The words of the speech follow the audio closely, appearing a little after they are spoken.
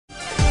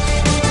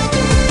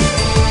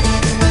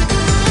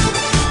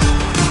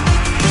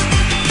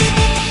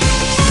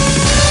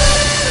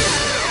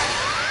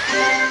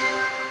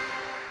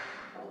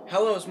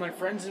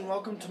friends, and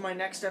welcome to my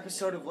next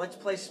episode of Let's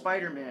Play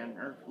Spider-Man,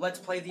 or Let's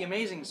Play the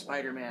Amazing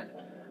Spider-Man.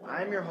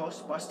 I'm your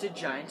host, Busted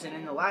Giant, and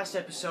in the last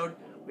episode,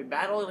 we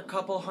battled a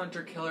couple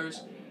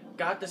hunter-killers,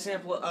 got the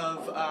sample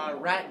of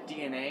rat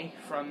DNA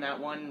from that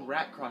one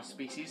rat cross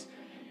species,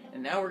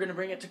 and now we're going to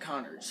bring it to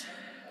Connors.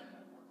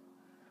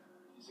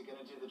 Is it going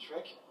to do the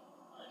trick?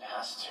 It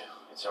has to.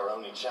 It's our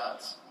only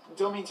chance.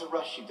 Don't mean to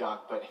rush you,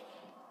 Doc, but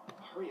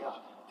hurry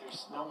up.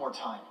 There's no more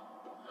time.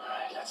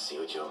 Alright, let's see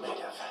what you're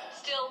made of.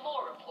 Still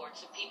more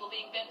reports of people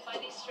being bitten by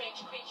these strange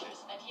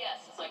creatures, and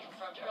yes, as I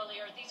confirmed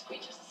earlier, these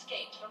creatures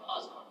escaped from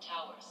Oscorp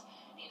towers.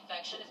 The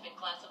infection has been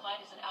classified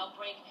as an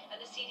outbreak,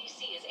 and the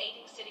CDC is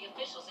aiding city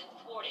officials in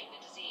thwarting the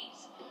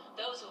disease.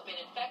 Those who have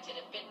been infected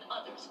have bitten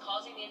others,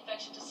 causing the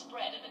infection to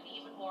spread at an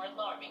even more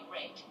alarming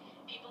rate.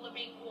 People are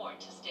being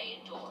warned to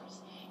stay indoors.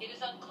 It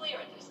is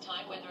unclear at this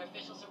time whether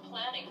officials are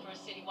planning for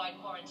a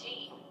citywide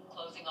quarantine,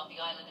 closing off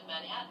the island of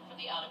Manhattan for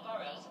the outer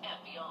boroughs and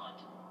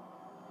beyond.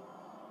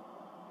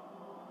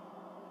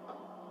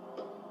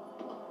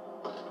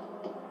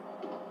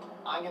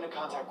 I'm going to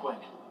contact Gwen.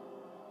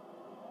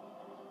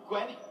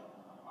 Gwen,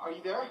 are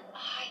you there?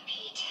 Hi,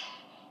 Pete.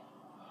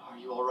 Are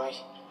you all right?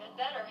 I've been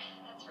better,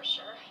 that's for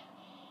sure.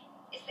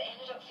 Is the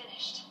antidote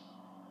finished?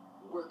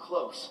 We're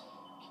close.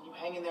 Can you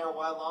hang in there a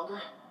while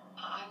longer?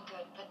 I'm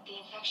good, but the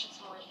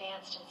infection's more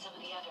advanced than some of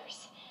the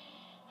others.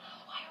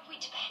 Why are we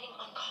depending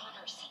on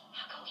Connors?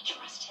 How can we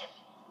trust him?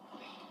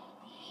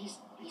 He's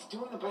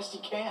doing the best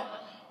he can.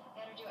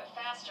 Better do it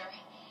faster.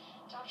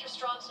 Dr.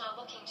 Stromm's not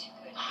looking too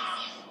good.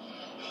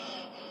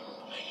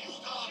 Make him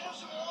stop. Get him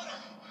some water.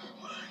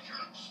 Make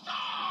him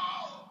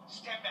stop.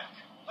 Stand back.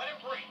 Let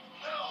him breathe.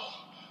 No.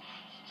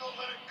 Don't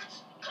let him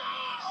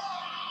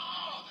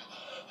stop.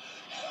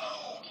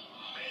 Help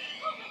me.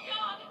 Oh my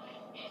God!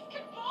 He's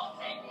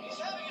convulsing! He's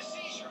having a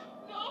seizure.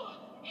 No!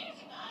 He's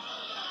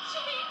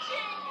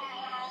changing!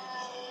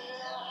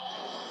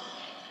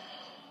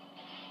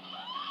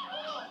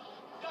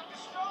 Dr.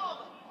 Stromm.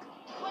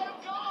 Let him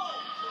go.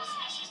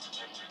 Species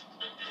detected.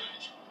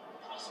 Engage.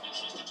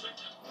 Species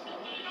detected.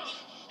 Engage.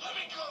 Let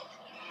me go.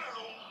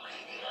 No.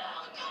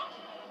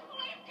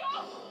 Let him go!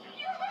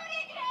 You're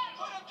hurting him!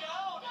 Put him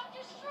down.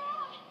 Dr.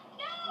 Stromm!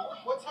 No!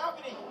 What's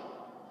happening?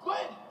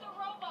 Gwen! The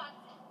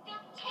robots!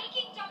 They're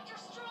taking Dr.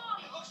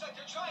 Stromm! It looks like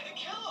they're trying to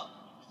kill him.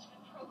 It's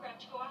been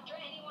programmed to go after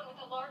anyone with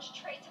a large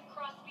trace of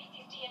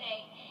cross-species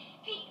DNA.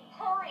 Pete,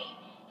 hurry!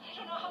 I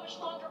don't know how much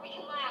longer we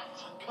can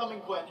last. I'm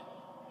coming, Gwen.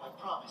 I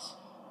promise.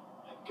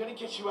 I'm going to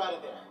get you out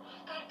of there.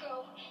 I've got to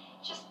go.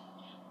 Just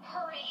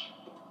hurry.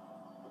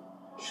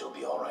 She'll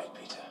be alright,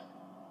 Peter.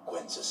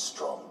 Gwen's a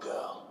strong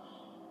girl.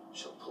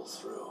 She'll pull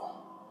through.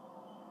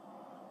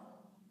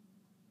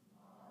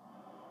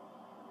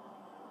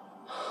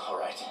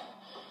 Alright,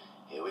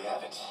 here we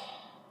have it.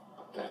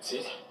 That's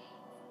it?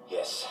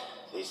 Yes,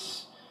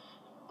 this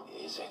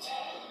is it.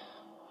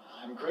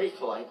 I'm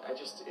grateful. I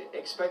just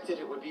expected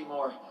it would be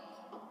more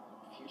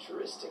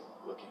futuristic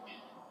looking.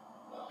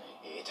 Well,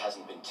 it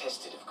hasn't been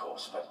tested, of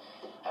course, but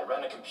I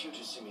ran a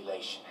computer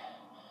simulation.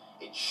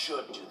 It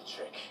should do the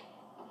trick.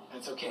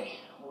 That's okay.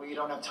 We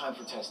don't have time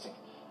for testing.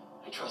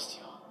 I trust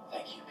you.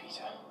 Thank you,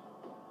 Peter.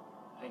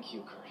 Thank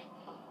you, Kurt.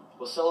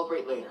 We'll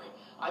celebrate later.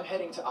 I'm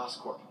heading to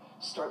Oscorp.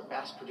 Start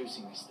mass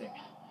producing this thing.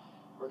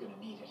 We're gonna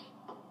need it.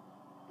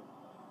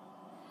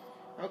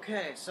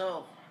 Okay,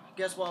 so, I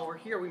guess while we're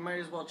here, we might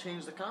as well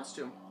change the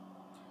costume.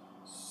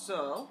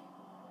 So,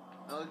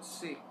 let's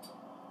see.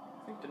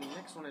 I think the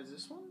next one is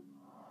this one?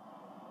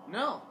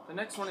 No, the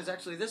next one is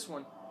actually this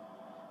one.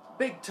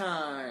 Big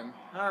time!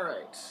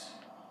 Alright.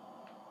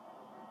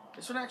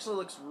 This one actually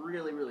looks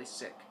really, really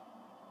sick.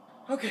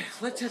 Okay,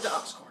 let's head to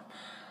Oscorp.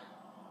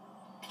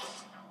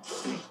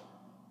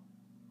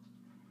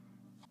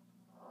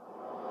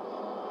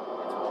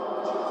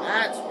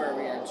 That's where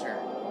we enter.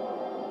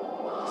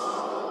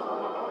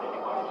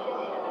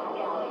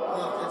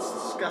 Oh, that's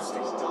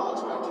disgusting. These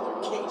dogs back to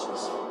their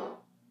cages.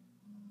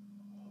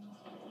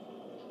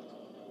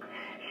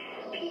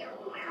 Peter,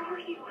 where are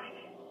you?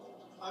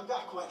 I'm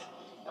back, Gwen,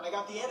 and I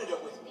got the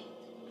antidote with me.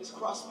 This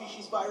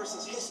cross-species virus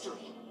is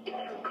history. It's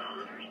from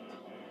Connors.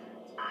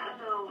 I don't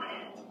know.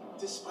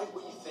 Despite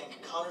what you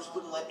think, Connors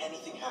wouldn't let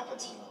anything happen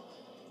to you.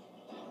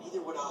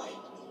 Neither would I.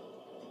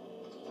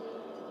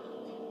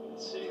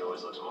 The city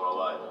always looks more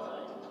alive at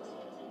night.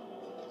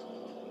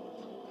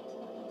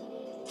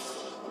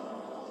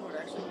 Oh, it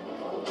actually did.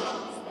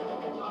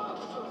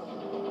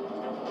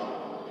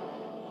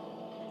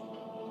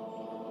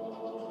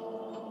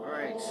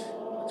 Alright,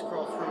 let's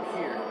crawl through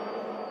here.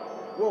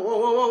 Whoa, whoa,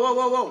 whoa, whoa, whoa,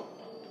 whoa, whoa!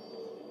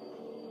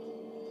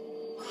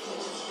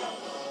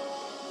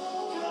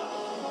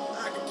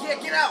 I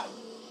can't get out!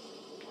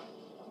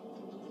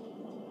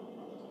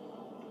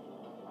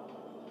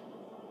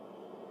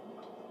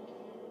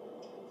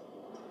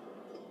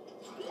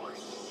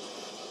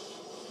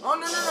 Oh,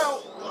 no, no, no!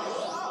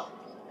 Oh,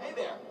 hey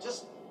there.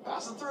 Just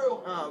passing through.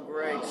 Oh,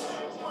 great.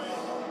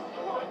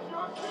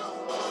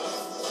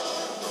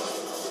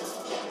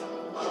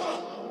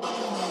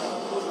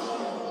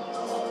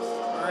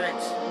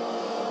 Alright.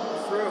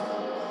 Through.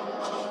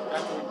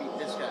 After we beat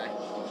this guy.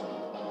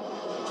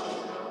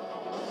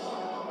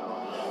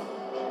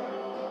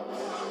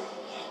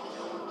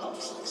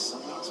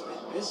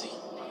 busy.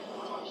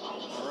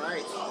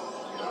 Alright.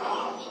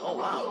 Oh,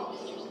 wow.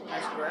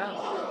 Nice grab.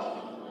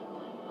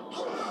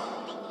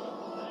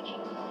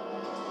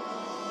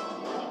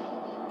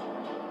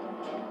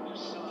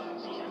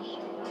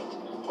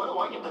 Why do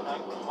I get the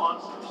night with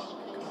monsters?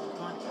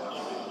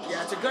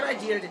 Yeah, it's a good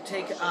idea to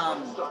take the guy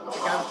with the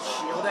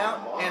shield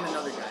out and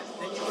another guy.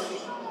 Then you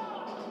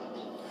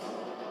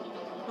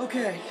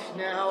okay,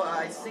 now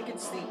I think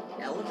it's the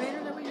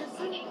elevator that we head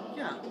through?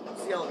 Yeah,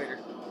 it's the elevator.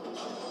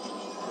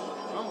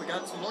 Oh, we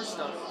got some more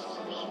stuff.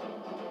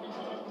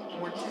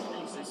 More tech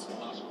pieces.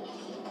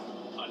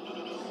 Under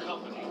the new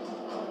company.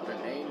 The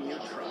name you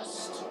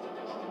trust.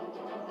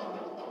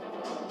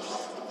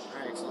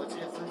 Alright, so let's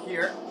head through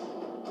here.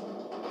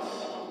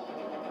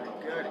 Very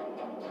good.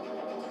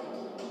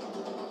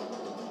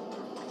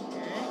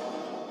 Okay.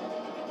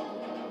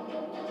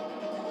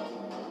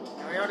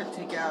 Now we ought to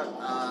take out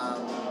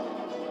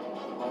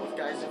both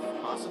guys if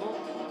possible.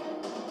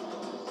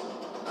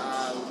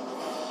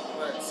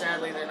 But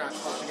sadly they're not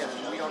close together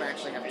and we don't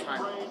actually have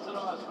time. Brains at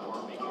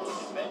Oscorp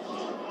because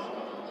invention.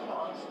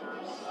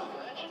 Monsters.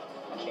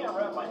 I can't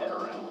wrap my head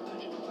around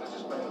it. This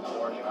is better than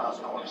working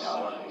Oscorp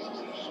Tower.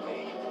 Excuse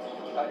me.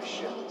 Had a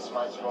shift in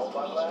Smythe's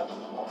robot lab.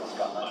 Almost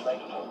got my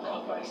leg pulled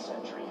out by a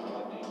sentry.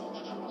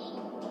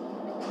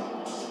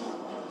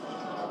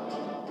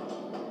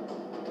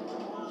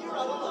 You're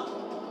out of luck.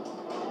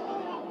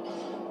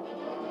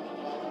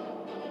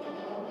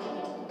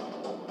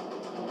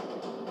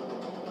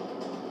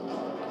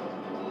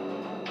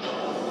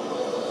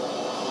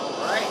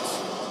 Alright.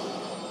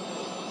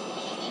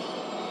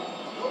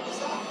 What was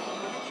that?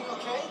 Everything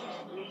okay?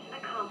 Mission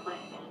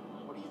accomplished.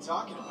 What are you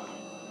talking about?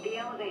 The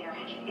elevator.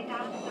 It's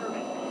out of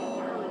service.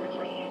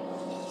 Permanently.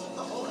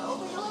 The whole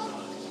elevator out?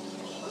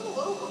 A little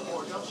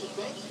overboard, don't you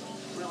think?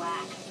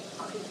 Relax.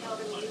 I'll just tell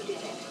them you did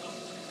it.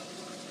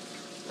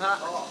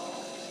 Oh,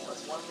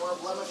 that's one more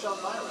blemish on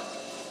my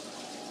record.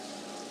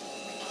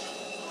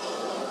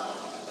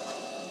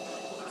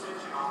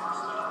 Attention all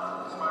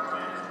personnel.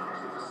 Spider-Man has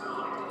reached the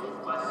facility.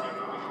 Last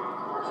evening we were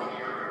reporting an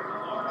area of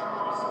a large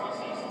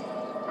cross-species.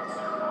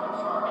 Consider all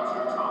targets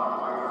your top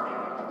priority.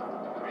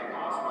 The big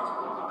boss wants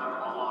both of them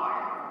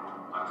alive.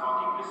 I'm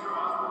talking Mr.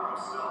 Osborn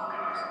himself,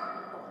 guys.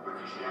 But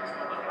if you should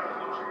accidentally have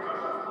to load your gun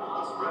with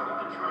bullets rather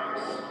than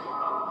drinks,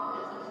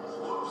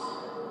 whoops.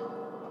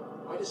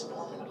 Why does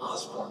Norman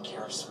Osborn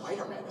care if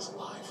Spider-Man is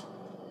alive?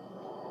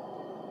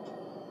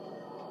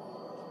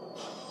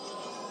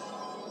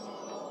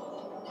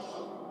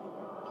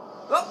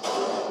 Oh!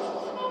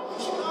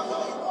 Knock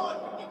all you want,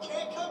 you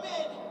can't come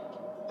in!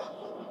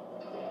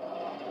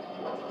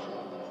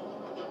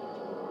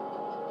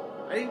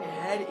 I didn't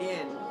head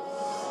in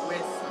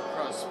with a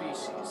cross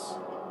species.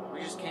 We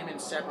just came in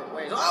separate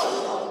ways.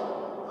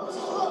 Oh! That was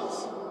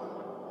close!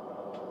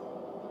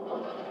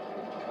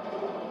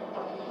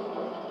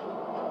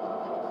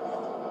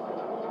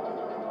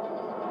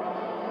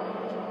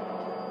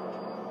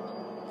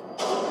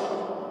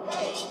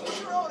 Hey, get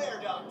your own air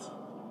duct!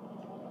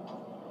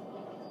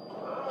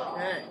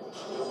 Okay.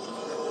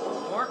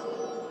 One more.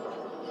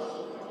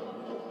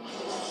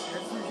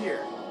 Head through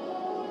here.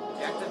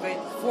 Deactivate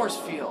the force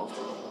field.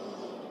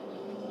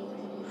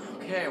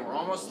 Okay, we're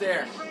almost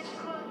there. Bridge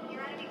closed.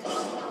 Your enemy's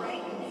close,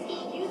 right?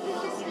 Use the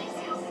sentries to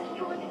help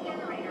destroy the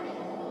generator.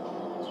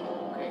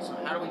 Okay, so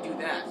how do we do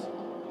that?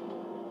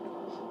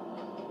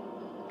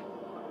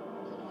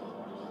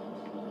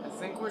 I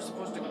think we're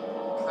supposed to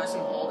press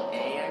and hold A,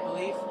 I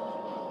believe.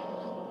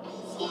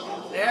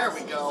 There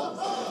we go. I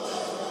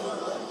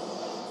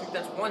think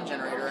that's one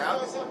generator You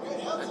out. guys have good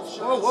health That's, insurance.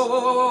 whoa, whoa,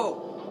 whoa, whoa,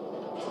 whoa!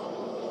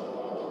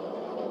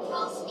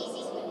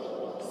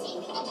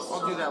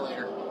 I'll do that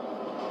later.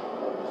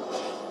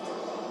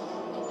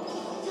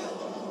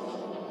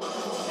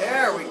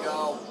 There we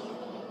go.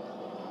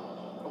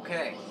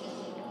 Okay.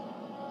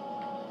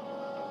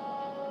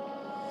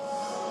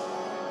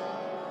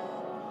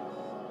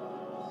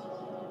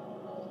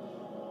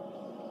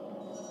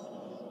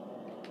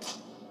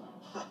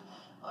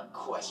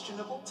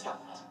 Unquestionable talent.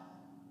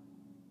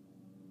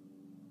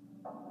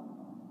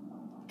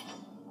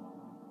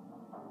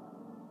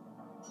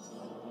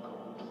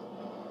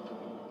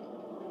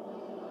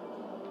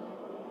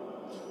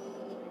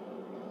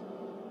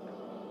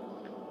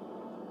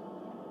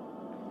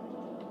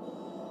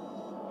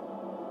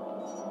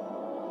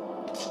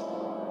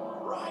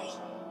 Right.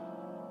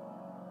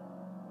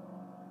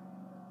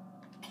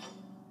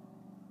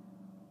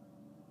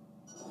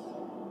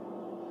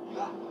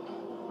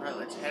 Alright,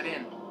 let's head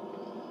in.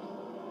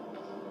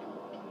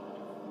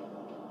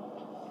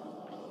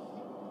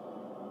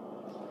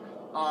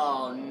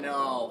 Oh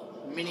no.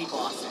 Mini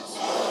bosses.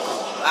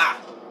 Ah!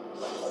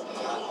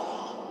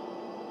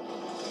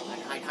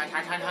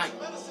 Hide.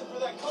 Medicine for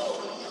that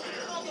cold.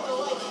 You're not gonna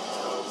like it.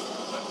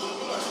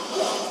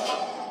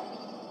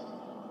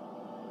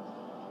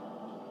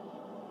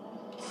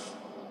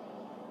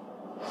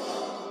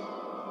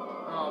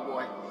 Oh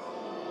boy.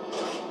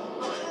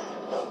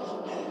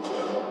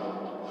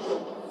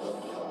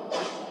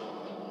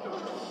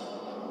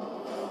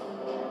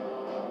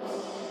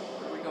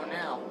 Where do we go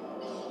now?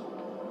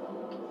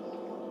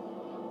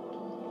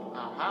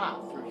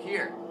 Aha, through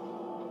here.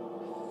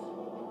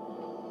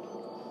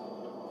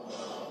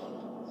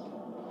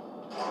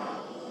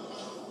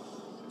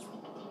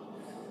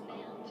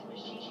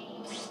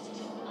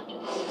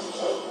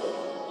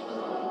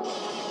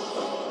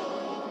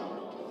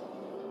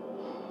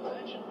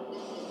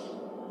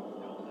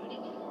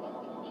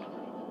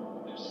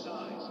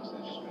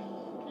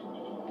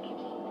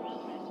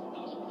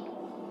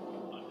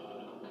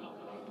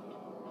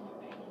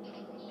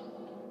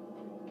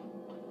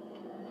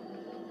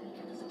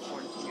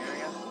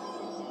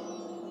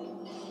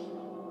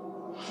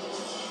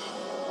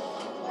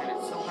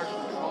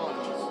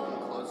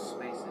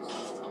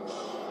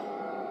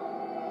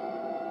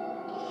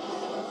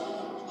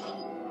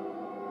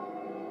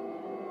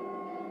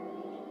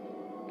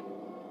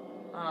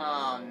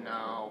 Oh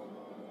no.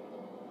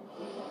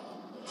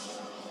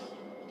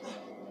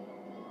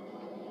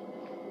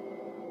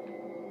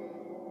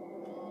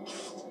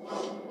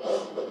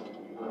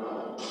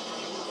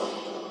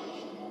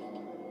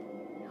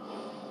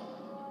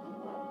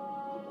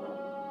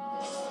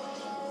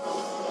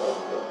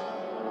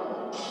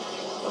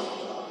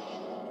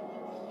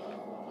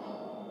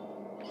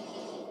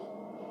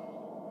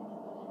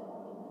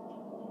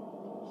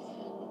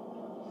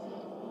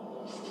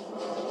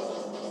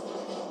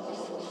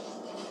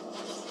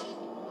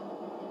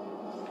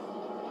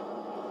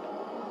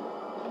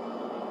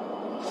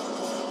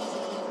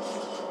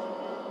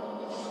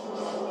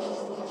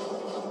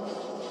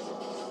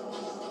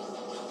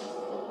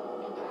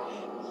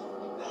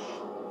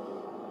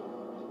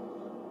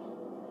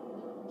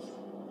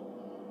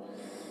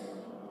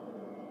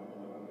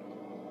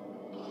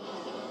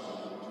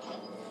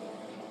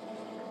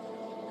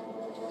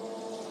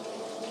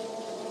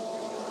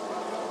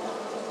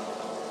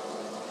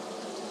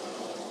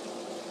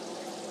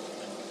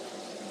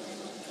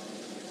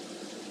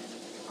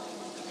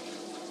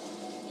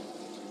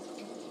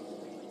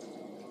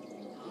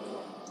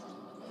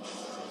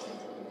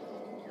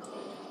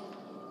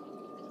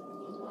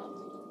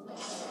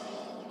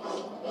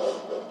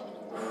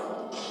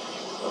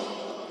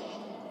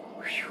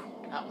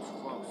 That was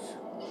close.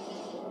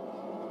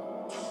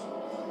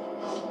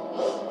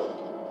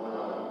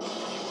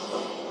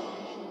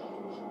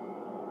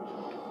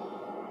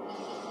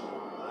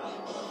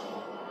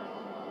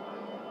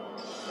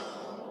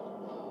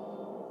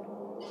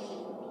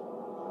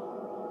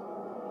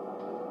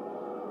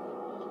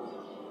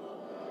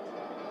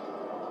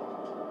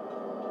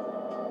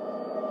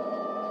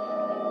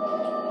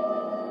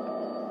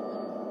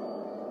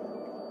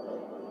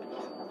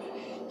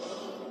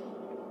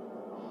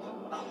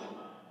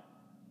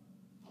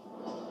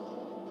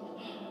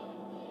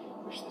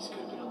 Wish this could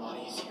have been a lot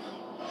easier.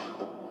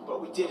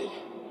 But we did it.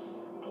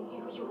 I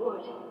knew you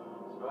would.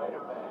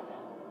 Spider-Man.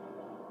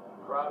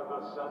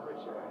 Prodigal son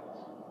returns.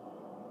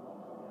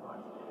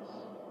 What's this?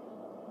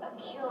 A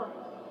cure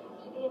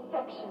to the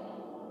infection.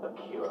 A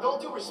cure? With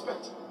all due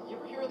respect, you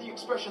ever hear the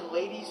expression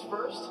ladies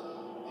first?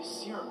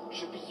 This serum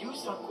should be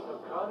used on...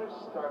 O'Connor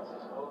starts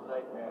his whole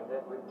nightmare,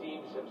 then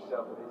redeems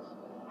himself with his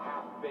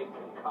half-baked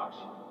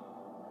concoction.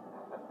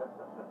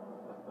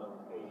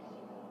 Amazing.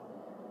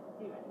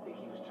 You didn't think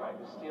he was trying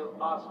to steal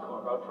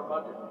Oscorp out from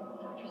under me.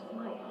 Dr.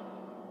 Smythe.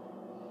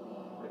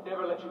 Could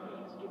never let you be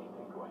his guinea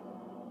pig, Gwen.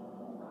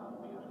 Ah,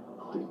 beautiful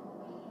Gwen.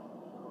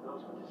 Who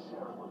knows what this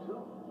serum will do?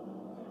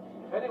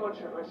 If anyone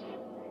should risk it,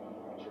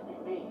 it should be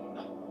me.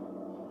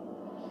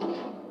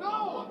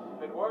 No!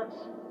 If it works,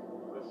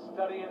 we'll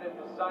study it and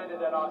design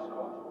it at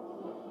Oscorp.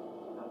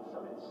 Not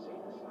some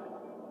insane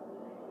asylum.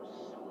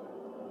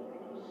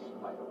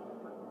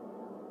 Spider-Man.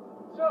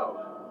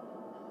 So,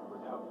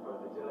 without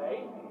further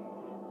delay,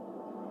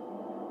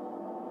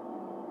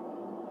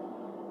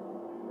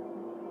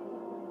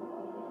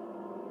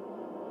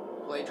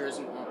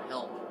 Plagiarism won't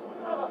help.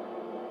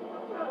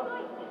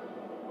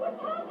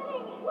 What's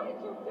happening? What did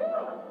you do?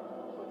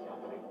 what's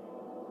happening?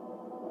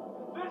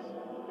 This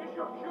is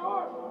your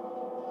cure!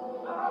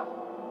 Ah,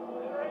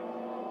 my leg!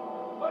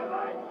 My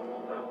leg!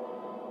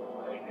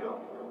 I knew you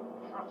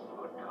trust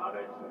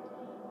O'Connor.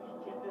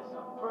 He did this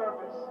on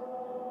purpose.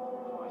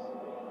 Poison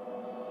me.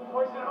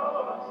 Poison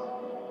all of us.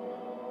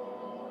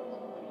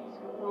 Please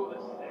rule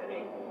the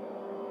city.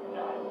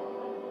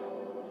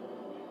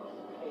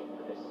 Pay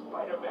for this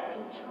Spider-Man.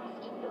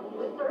 Trust the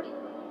wizard.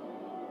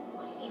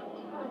 What have you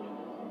done?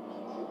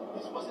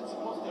 This wasn't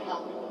supposed to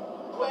happen.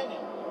 Gwen,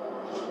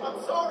 I'm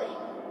sorry.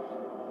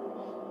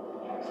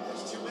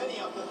 There's too many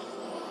of them.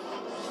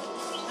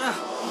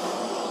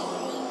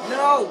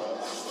 No!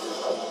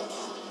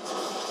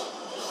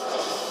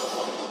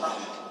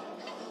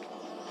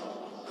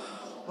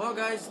 Well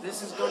guys,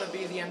 this is going to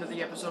be the end of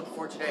the episode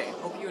for today.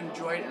 Hope you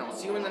enjoyed, and I'll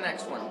see you in the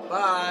next one.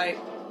 Bye!